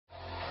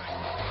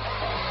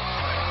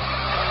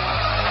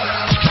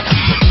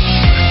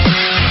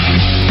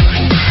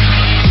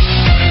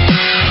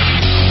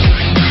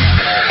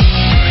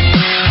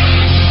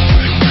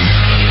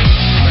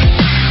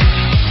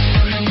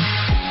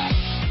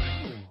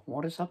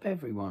What is up,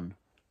 everyone?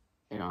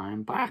 And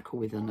I'm back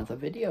with another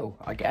video,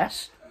 I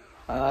guess.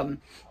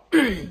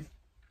 Returning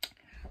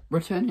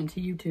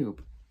to YouTube.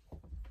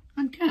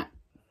 And cat.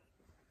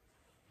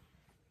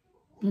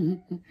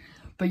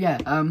 But yeah,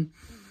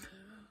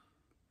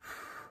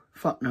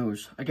 fuck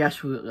knows. I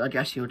guess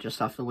you'll just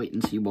have to wait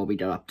and see what we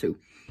get up to.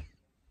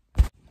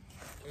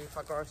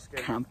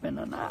 Camping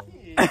and that.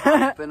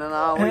 Camping and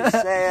all, we're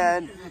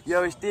saying,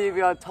 yo, it's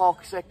Davey on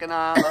Toxic and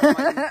all, that's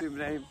my YouTube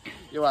name.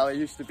 Yo, well, I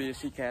used to be a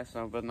CKS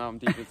now, but now I'm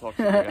Davey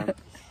Toxic again.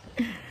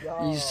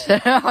 He's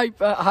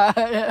hyper.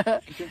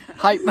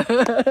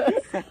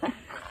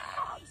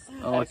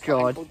 Oh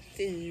god.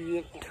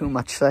 Too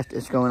much shit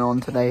is going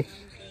on today.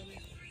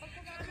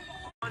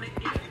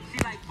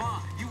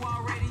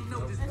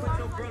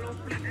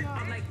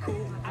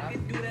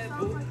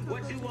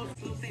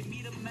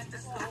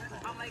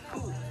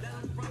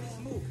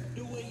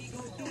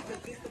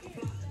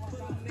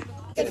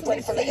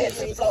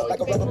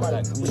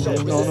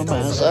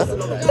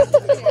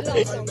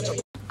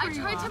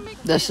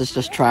 This is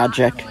just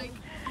tragic.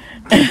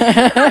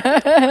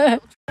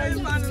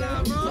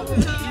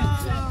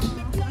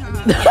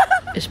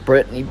 It's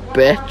Brittany,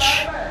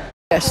 bitch.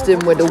 Test him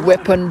with a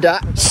whip and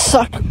that.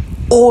 Suck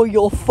all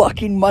your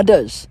fucking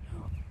mothers.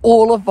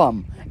 All of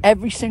them.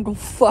 Every single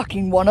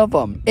fucking one of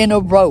them. In a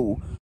row.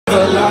 For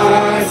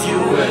life you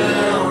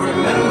will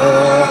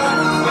remember.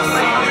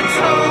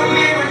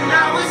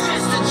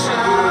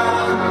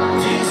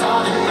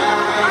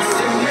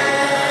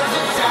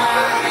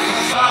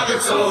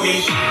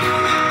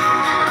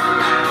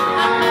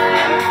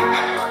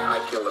 I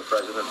killed the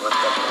president. Let's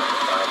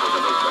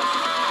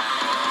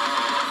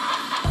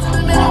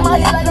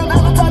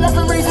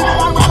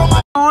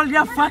get all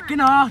your fucking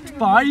heart,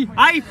 boy.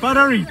 I put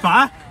a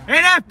reaper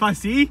in a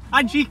pussy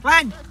and she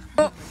clenched.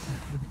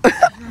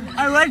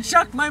 I went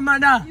shock my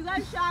mother. You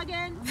guys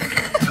shagging?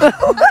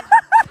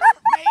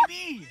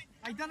 Maybe.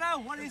 I don't know.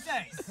 What is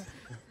this?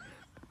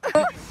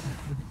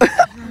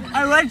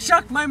 I went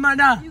shock my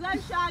mother. You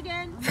guys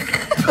shagging?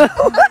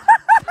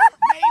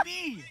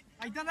 Maybe.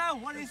 I don't know.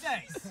 What is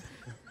this?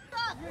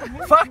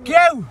 Fuck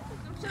you.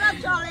 Shut up,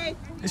 Charlie.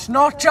 It's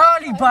not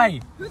Charlie, boy.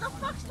 Who the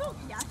fuck's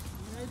talking, yeah?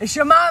 It's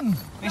your mum.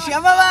 It's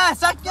your mother.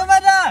 Suck your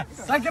mother.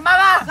 Suck your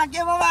mother. Suck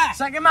your mother.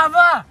 Suck your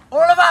mother.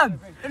 All of them.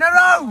 In a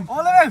row. All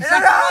of them.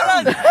 Suck your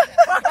mother.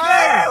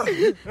 Fuck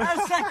you.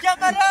 And suck your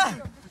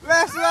mother.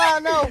 Rest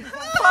of no.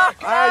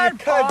 Fuck you,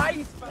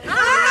 boy.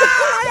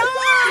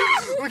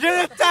 We're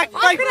getting attacked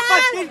by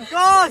fucking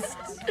ghosts.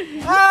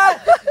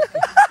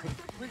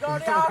 We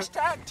got the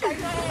hashtag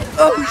China.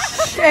 Oh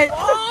shit.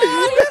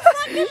 Oh, you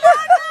fucking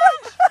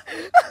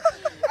bastard.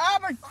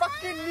 I'm a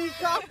fucking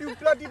kneecap, you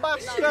bloody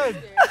bastard.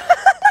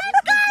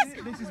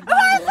 This is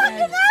fucking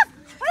enough!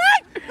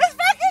 Alright, it's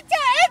fucking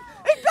dead!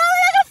 It's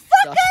blowing like a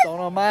fucking... Dust on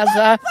a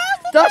Mazza!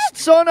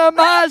 Dust on a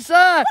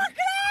Mazza!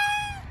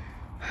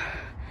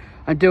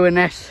 I'm doing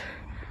this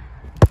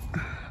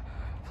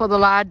for the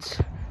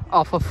lads.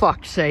 Oh, for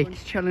fuck's sake.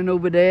 He's chilling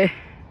over there.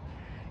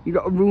 You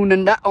got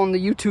ruining that on the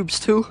YouTubes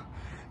too.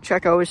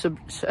 Check out his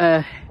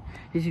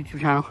YouTube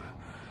channel.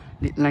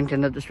 Link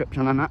in the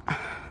description on that.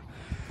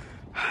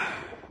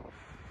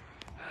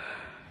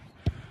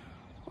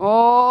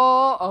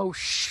 Oh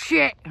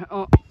shit.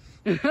 Oh.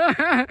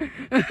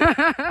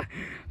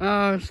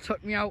 Oh, it's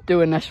took me out.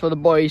 Doing this for the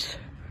boys.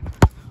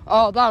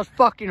 Oh, that was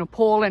fucking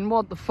appalling.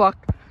 What the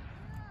fuck?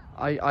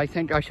 I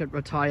think I should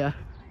retire.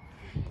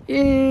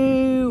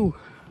 Ew.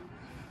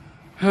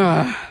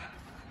 Oh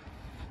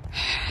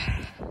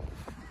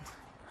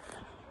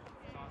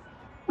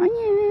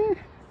yeah.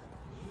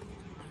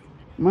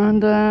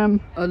 Mandam.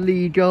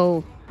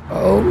 Illegal.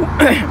 Oh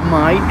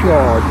my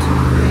god.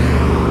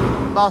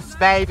 Boss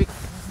baby.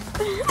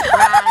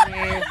 Brand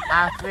new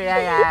at 3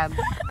 AM.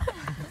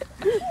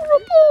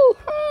 Horrible.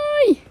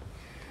 Hi.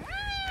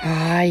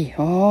 Hi.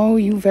 Oh,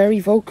 you very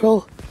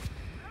vocal.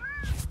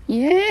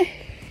 Yeah.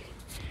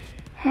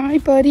 Hi,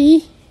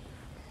 buddy.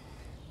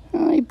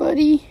 Hi,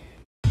 buddy.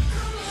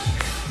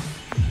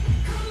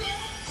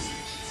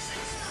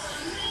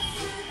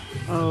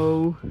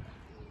 Oh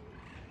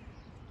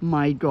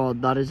my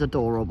god, that is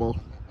adorable.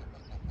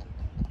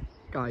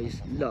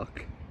 Guys,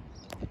 look.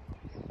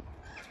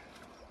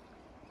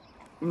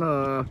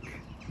 Look.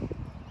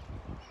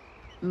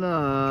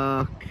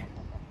 Look.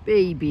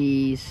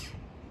 Babies.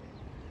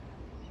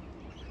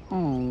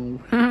 Oh.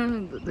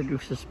 The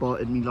goose has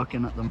spotted me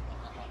looking at them.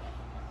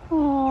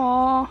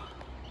 Aww.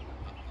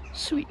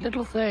 Sweet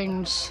little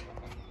things.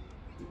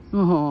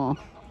 Oh.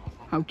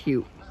 How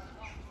cute.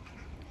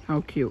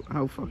 How cute.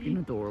 How fucking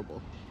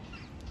adorable.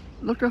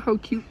 Look at how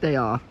cute they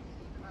are.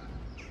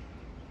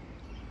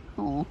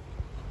 Oh.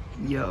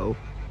 Yo.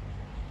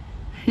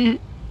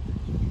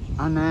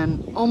 And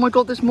then, oh my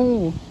god, there's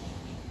more.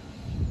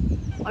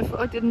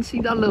 I didn't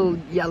see that little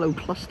yellow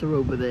cluster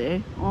over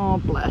there. Oh,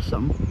 bless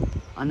them.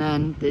 And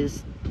then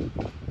there's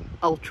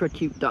ultra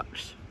cute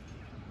ducks.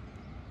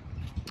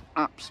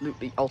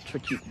 Absolutely ultra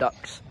cute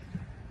ducks.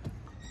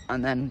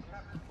 And then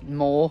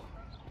more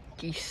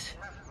geese.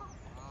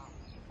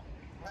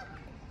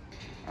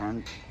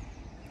 And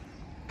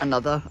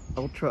Another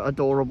ultra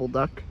adorable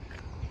duck.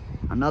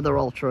 Another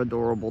ultra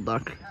adorable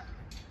duck.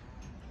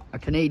 A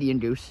Canadian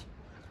goose.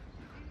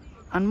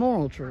 And more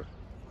ultra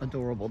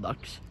adorable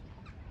ducks.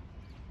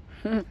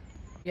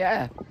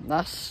 Yeah,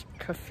 that's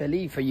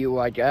Caerphilly for you,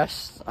 I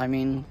guess. I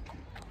mean,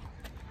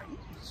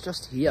 it's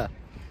just here.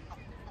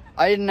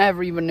 I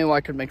never even knew I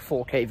could make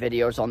 4K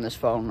videos on this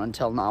phone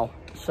until now.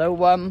 So,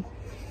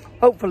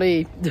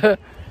 hopefully the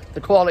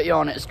quality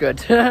on it is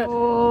good.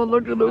 Oh,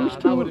 look at those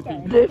two.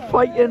 They're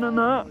fighting and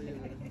that.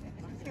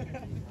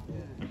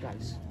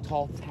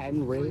 Top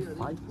 10 real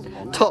fights.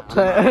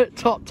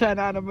 Top 10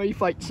 anime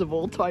fights of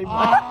all time.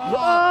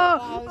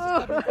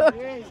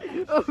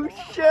 Oh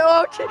shit!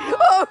 Oh shit!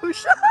 Oh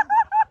shit!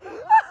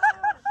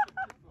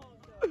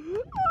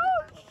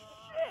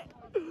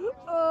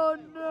 Oh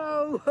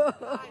no!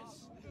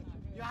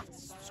 You have to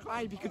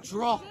subscribe, you get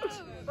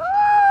dropped.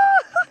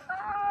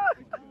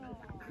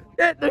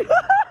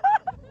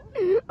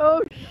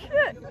 Oh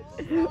shit!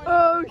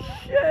 Oh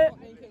shit!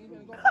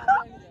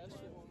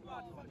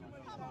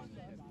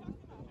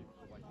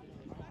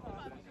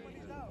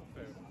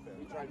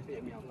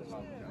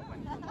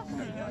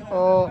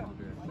 Oh.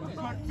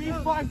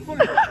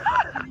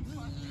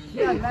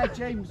 Yeah, let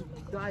James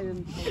die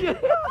and...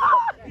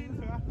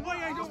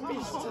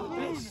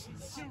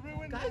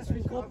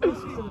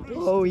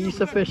 Oh,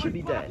 he's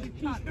officially dead.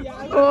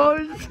 Oh,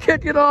 he's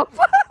kicking off.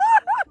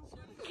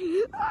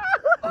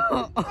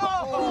 Oh,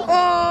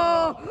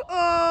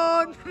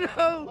 oh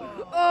no.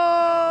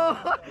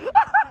 Oh.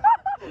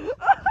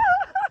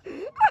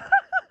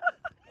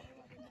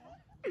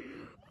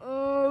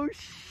 Oh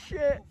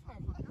shit.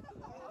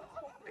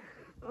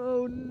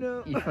 Oh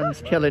no.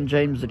 Ethan's killing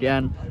James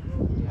again.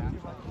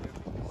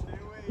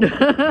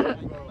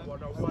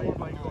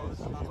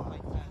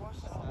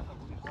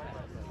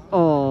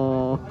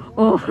 Oh,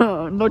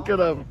 oh, look at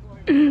him.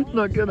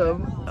 Look at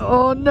him.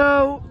 Oh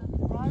no.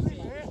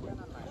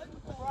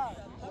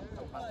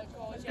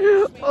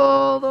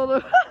 Oh,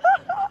 no.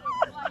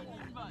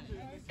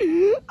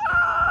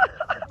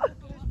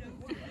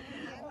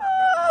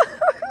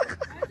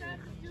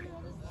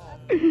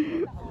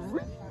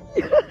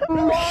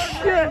 Oh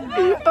shit!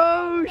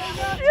 Oh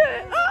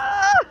shit!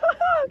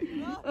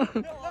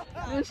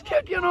 It's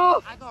kicking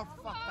off! I got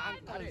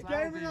fucked.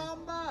 Game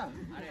number!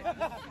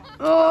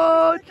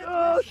 Oh,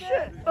 oh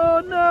shit! Oh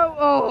no!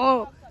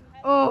 Oh,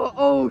 oh,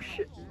 oh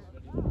shit!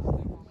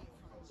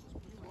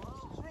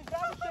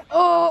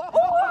 Oh!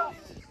 Oh!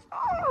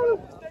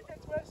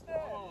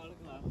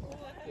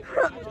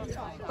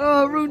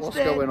 Oh, Rune's What's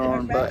going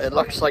on? But it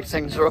looks like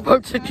things are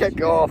about to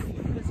kick off.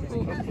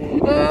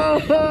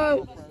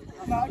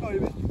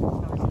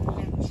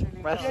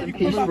 Rest in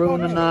peace,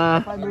 Rune and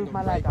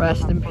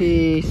rest in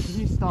peace.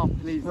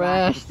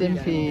 Rest in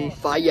peace.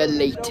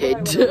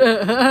 Violated.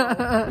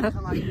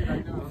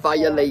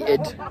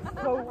 Violated.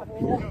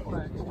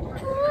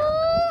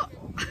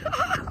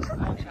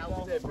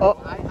 Oh,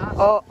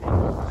 oh,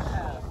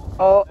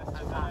 oh,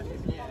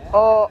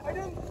 oh,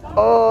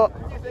 oh,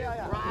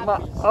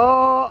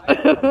 oh.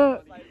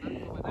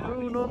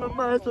 Rune on the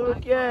muzzle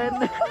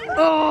again.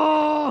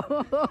 Oh,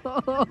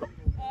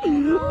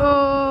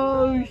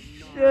 oh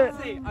shit.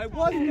 I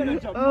was gonna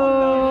jump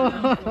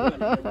on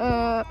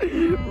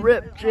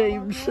Rip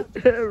James.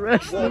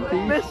 Rest in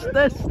peace. Missed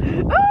this.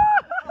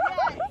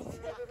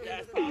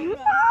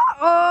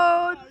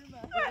 Oh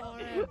shit.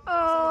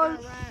 Oh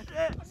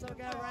shit.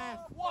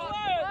 1,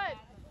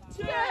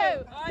 2,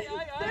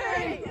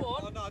 3,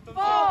 4,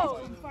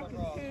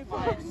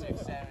 5,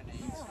 6, 7,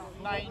 8,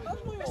 9.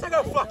 Let's go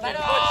fucking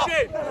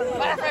shit!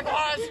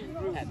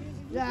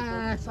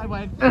 Yes, I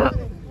went.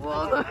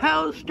 What the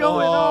hell's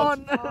going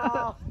on?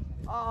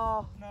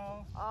 Oh,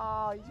 no.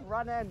 Oh, he's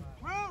running.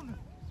 Rune!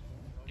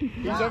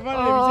 He's a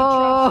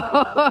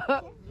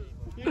runner,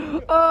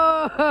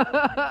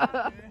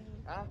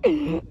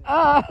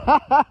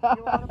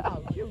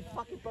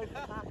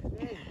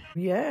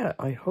 Yeah,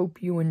 I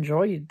hope you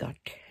enjoyed that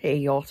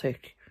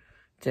chaotic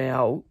day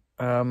out.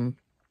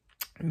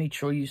 Make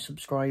sure you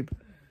subscribe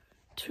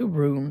to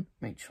Rune.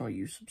 Make sure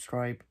you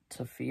subscribe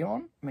to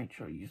Fion. Make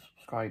sure you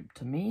subscribe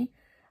to me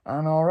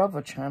and our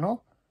other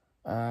channel,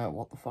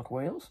 What the Fuck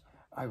Wales.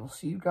 I will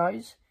see you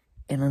guys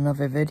in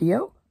another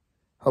video,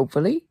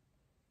 hopefully.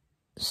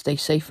 Stay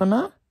safe for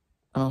now,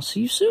 and I'll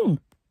see you soon.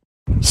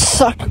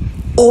 Suck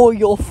all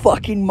your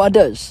fucking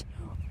mothers.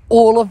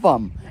 All of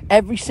them.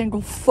 Every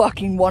single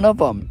fucking one of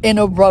them. In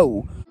a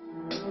row.